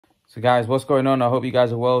So guys, what's going on? I hope you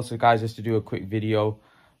guys are well. So guys, just to do a quick video,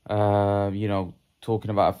 talking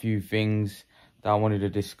about a few things that I wanted to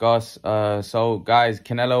discuss. So guys,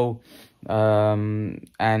 Canelo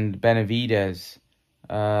and Benavidez.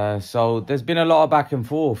 So there's been a lot of back and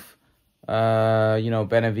forth.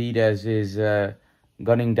 Benavidez is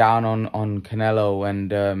gunning down on Canelo,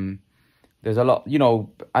 and there's a lot,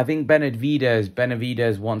 I think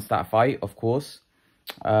Benavidez wants that fight, of course.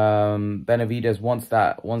 Benavidez wants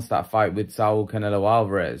that fight with Saul Canelo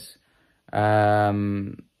Alvarez.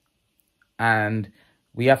 And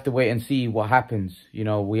we have to wait and see what happens.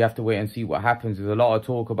 We have to wait and see what happens. There's a lot of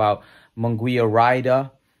talk about Munguia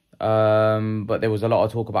Ryder. But there was a lot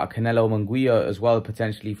of talk about Canelo Munguia as well,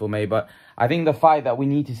 potentially for May. But I think the fight that we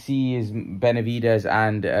need to see is Benavidez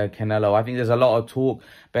and Canelo. I think there's a lot of talk.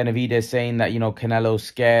 Benavidez saying that, Canelo's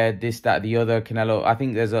scared, this, that, the other. Canelo, I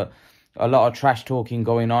think there's a lot of trash talking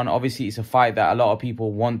going on. Obviously, it's a fight that a lot of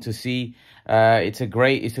people want to see. It's a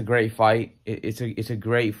great fight. It's a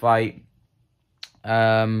great fight.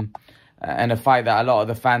 And a fight that a lot of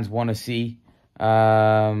the fans want to see.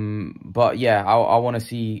 But yeah, I want to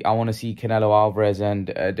see Canelo Alvarez and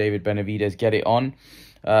David Benavidez get it on.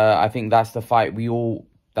 I think that's the fight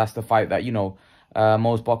that's the fight that,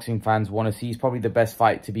 most boxing fans want to see. It's probably the best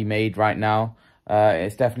fight to be made right now.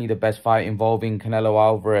 It's definitely the best fight involving Canelo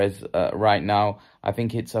Alvarez right now. I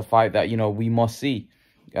think it's a fight that, we must see.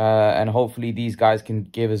 And hopefully these guys can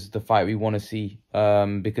give us the fight we want to see.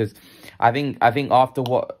 Because I think after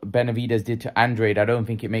what Benavidez did to Andrade, I don't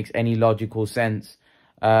think it makes any logical sense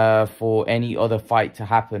for any other fight to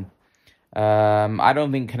happen. I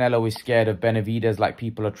don't think Canelo is scared of Benavidez like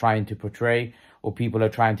people are trying to portray, or people are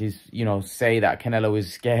trying to, say that Canelo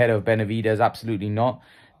is scared of Benavidez. Absolutely not.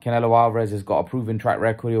 Canelo Alvarez has got a proven track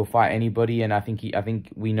record. He'll fight anybody, and I think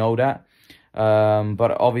we know that.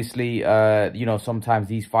 But obviously, sometimes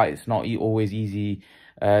these fights not always easy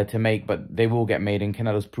to make, but they will get made, and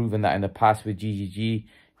Canelo's proven that in the past with GGG.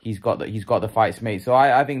 He's got the fights made. So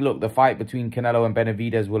I think, look, the fight between Canelo and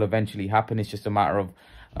Benavidez will eventually happen. It's just a matter of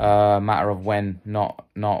when, not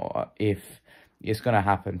if. It's gonna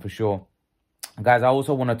happen for sure. Guys, I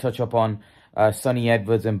also want to touch up on Sonny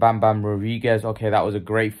Edwards and Bam Rodriguez. Okay, that was a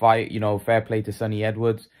great fight. Fair play to Sonny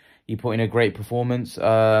Edwards. He put in a great performance.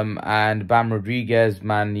 And Bam Rodriguez,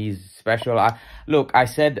 man, he's special. I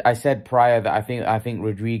said prior that I think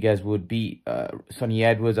Rodriguez would beat Sonny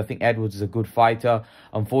Edwards. I think Edwards is a good fighter.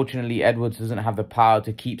 Unfortunately, Edwards doesn't have the power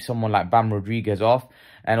to keep someone like Bam Rodriguez off.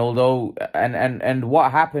 And although and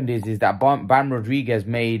what happened is that Bam Rodriguez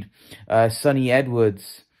made Sonny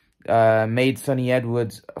Edwards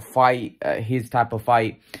fight his type of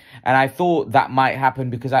fight. And I thought that might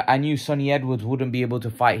happen because I knew Sonny Edwards wouldn't be able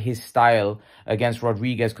to fight his style against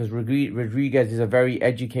Rodriguez, because Rodriguez is a very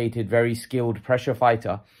educated, very skilled pressure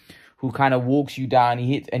fighter who kind of walks you down.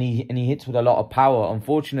 He hits with a lot of power.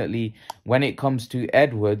 Unfortunately, when it comes to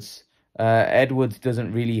Edwards, Edwards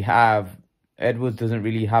doesn't really have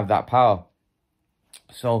that power.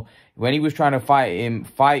 So when he was trying to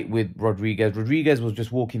fight with Rodriguez, Rodriguez was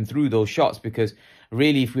just walking through those shots, because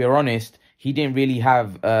really, if we are honest, he didn't really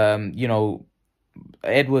have,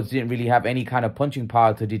 Edwards didn't really have any kind of punching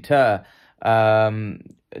power to deter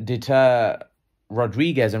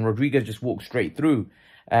Rodriguez, and Rodriguez just walked straight through.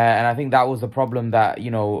 And I think that was the problem that,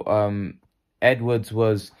 Edwards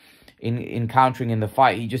was encountering in the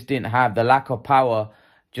fight. He just didn't have the lack of power,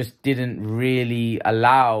 just didn't really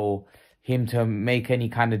allow him to make any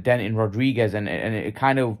kind of dent in Rodriguez, and it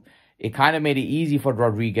kind of made it easy for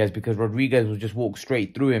Rodriguez, because Rodriguez would just walk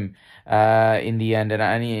straight through him in the end.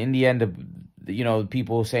 And in the end,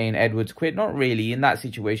 people saying Edwards quit. Not really. In that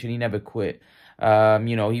situation, he never quit.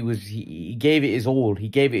 He gave it his all.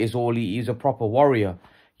 He was a proper warrior.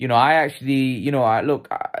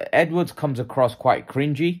 Edwards comes across quite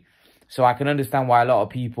cringy. So I can understand why a lot of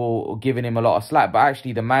people are giving him a lot of slack. But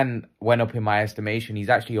actually, the man went up in my estimation. He's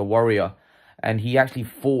actually a warrior. And he actually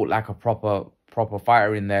fought like a proper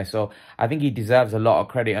fighter in there. So I think he deserves a lot of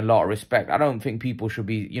credit and a lot of respect. I don't think people should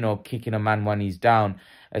be, kicking a man when he's down.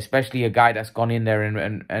 Especially a guy that's gone in there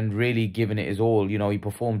and really given it his all. He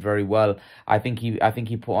performed very well. I think he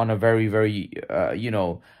put on a very, very,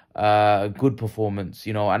 good performance.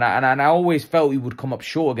 And I always felt he would come up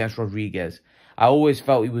short against Rodriguez. I always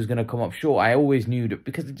felt he was going to come up short. I always knew that,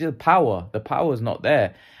 because the power's not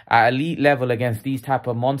there. At elite level against these type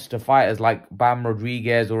of monster fighters like Bam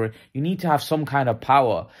Rodriguez, or you need to have some kind of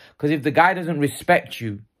power. Because if the guy doesn't respect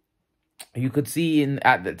you, you could see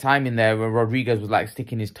at the time in there where Rodriguez was like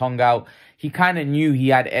sticking his tongue out, he kind of knew he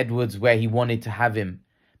had Edwards where he wanted to have him.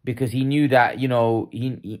 Because he knew that, he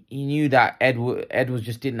knew that Edwards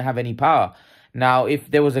just didn't have any power. Now, if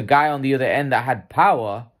there was a guy on the other end that had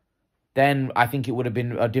power, then I think it would have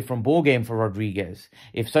been a different ball game for Rodriguez.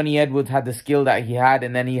 If Sonny Edwards had the skill that he had,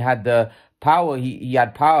 and then he had the power, he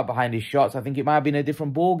had power behind his shots, I think it might have been a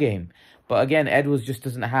different ball game. But again, Edwards just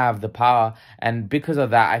doesn't have the power. And because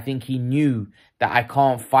of that, I think he knew that I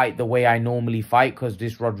can't fight the way I normally fight because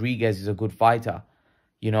this Rodriguez is a good fighter.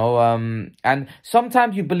 You know, and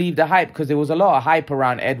sometimes you believe the hype because there was a lot of hype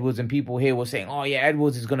around Edwards and people here were saying, oh yeah,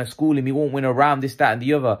 Edwards is going to school him. He won't win a round, this, that and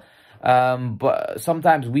the other. But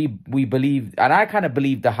sometimes we believe, and I kind of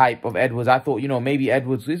believed the hype of Edwards. I thought, you know, maybe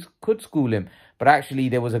Edwards could school him. But actually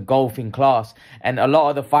there was a gulf in class. And a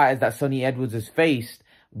lot of the fighters that Sonny Edwards has faced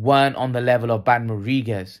weren't on the level of Bam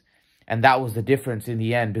Rodriguez. And that was the difference in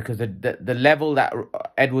the end, because the level that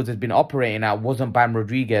Edwards has been operating at wasn't Bam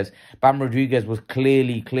Rodriguez. Bam Rodriguez was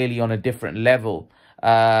clearly on a different level,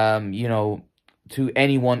 you know, to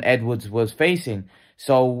anyone Edwards was facing.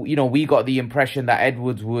 So, you know, we got the impression that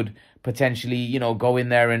Edwards would potentially, you know, go in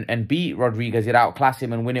there and beat Rodriguez. He'd outclass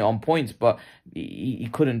him and win it on points, but he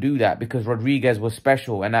couldn't do that because Rodriguez was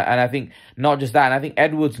special. And I think not just that, and I think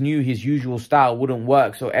Edwards knew his usual style wouldn't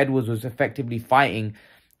work. So Edwards was effectively fighting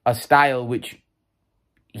a style which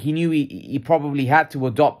he knew he probably had to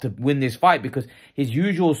adopt to win this fight, because his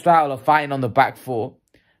usual style of fighting on the back foot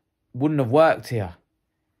wouldn't have worked here.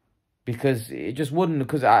 Because it just wouldn't,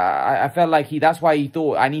 because I felt like that's why he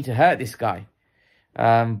thought, I need to hurt this guy.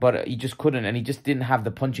 But he just couldn't, and he just didn't have the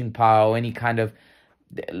punching power or any kind of...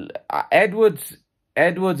 Edwards'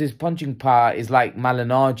 punching power is like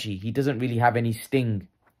Malignaggi. He doesn't really have any sting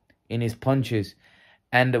in his punches.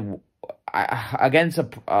 And against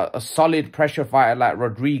a solid pressure fighter like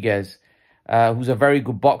Rodriguez, who's a very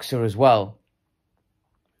good boxer as well,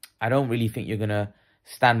 I don't really think you're going to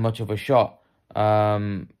stand much of a shot.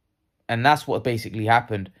 And that's what basically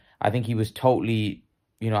happened. I think he was totally,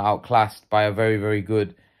 you know, outclassed by a very, very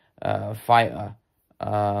good fighter.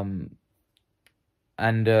 I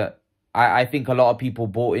think a lot of people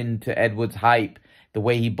bought into Edwards' hype, the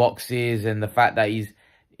way he boxes and the fact that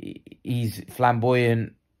he's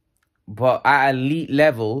flamboyant. But at elite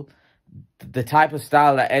level, the type of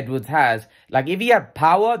style that Edwards has, like if he had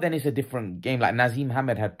power, then it's a different game. Like Nazim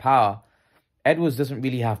Hamed had power. Edwards doesn't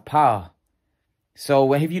really have power.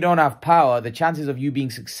 So if you don't have power, the chances of you being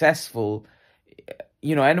successful,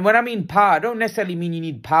 you know, and when I mean power, I don't necessarily mean you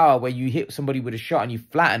need power where you hit somebody with a shot and you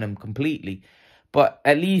flatten them completely. But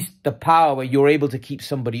at least the power where you're able to keep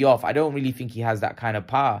somebody off. I don't really think he has that kind of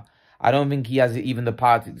power. I don't think he has even the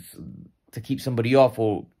power to keep somebody off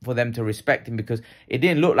or for them to respect him, because it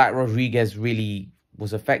didn't look like Rodriguez really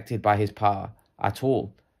was affected by his power at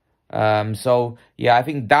all. So yeah, I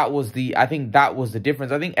think that was the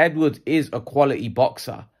difference. I think Edwards is a quality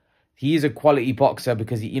boxer. He is a quality boxer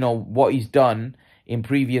because you know what he's done in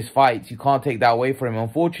previous fights. You can't take that away from him.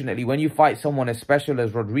 Unfortunately, when you fight someone as special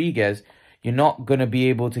as Rodriguez, you're not going to be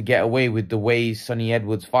able to get away with the way Sonny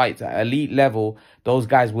Edwards fights. At elite level, those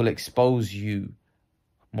guys will expose you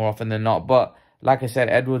more often than not. But like I said,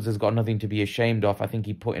 Edwards has got nothing to be ashamed of. I think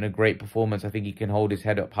he put in a great performance. I think he can hold his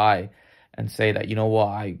head up high and say that, you know what,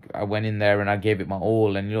 I went in there and I gave it my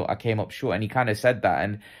all, and you know I came up short. And he kind of said that,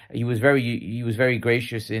 and he was very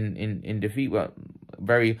gracious in defeat. Well,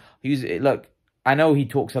 look, I know he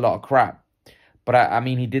talks a lot of crap, but I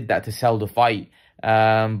mean he did that to sell the fight.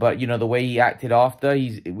 But you know the way he acted after,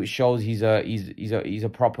 it shows he's a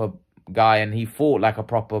proper guy, and he fought like a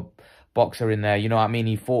proper boxer in there. You know what I mean?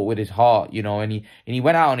 He fought with his heart, you know, and he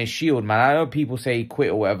went out on his shield, man. I know people say he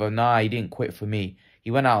quit or whatever. Nah, he didn't quit for me. He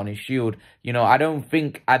went out on his shield. You know, I don't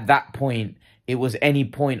think at that point it was any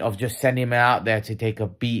point of just sending him out there to take a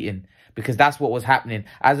beating, because that's what was happening.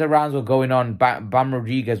 As the rounds were going on, Bam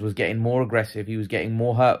Rodriguez was getting more aggressive. He was getting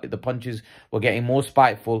more hurt. The punches were getting more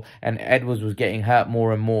spiteful, and Edwards was getting hurt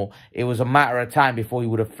more and more. It was a matter of time before he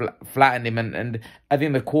would have flattened him, and I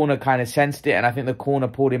think the corner kind of sensed it, and I think the corner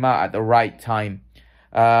pulled him out at the right time.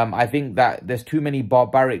 I think that there's too many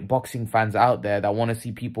barbaric boxing fans out there that want to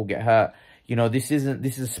see people get hurt. You know, this is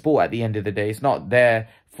a sport at the end of the day. It's not there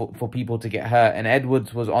for people to get hurt. And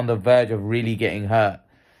Edwards was on the verge of really getting hurt.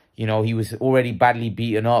 You know, he was already badly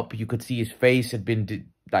beaten up. You could see his face had been,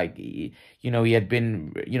 like, you know, he had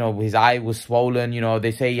been, you know, his eye was swollen. You know,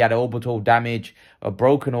 they say he had orbital damage, a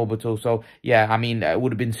broken orbital. So, yeah, I mean, it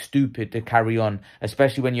would have been stupid to carry on,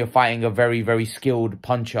 especially when you're fighting a very, very skilled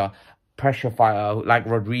puncher, pressure fighter like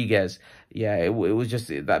Rodriguez. Yeah, it was just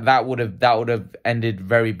that would have ended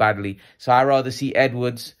very badly. So I rather see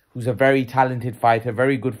Edwards, who's a very talented fighter,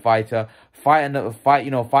 very good fighter, fight on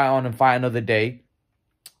and fight another day,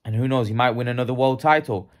 and who knows, he might win another world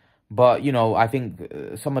title. But you know, I think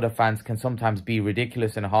some of the fans can sometimes be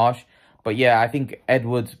ridiculous and harsh. But yeah, I think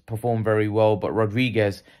Edwards performed very well, but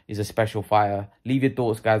Rodriguez is a special fighter. Leave your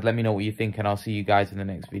thoughts, guys. Let me know what you think, and I'll see you guys in the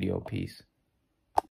next video. Peace.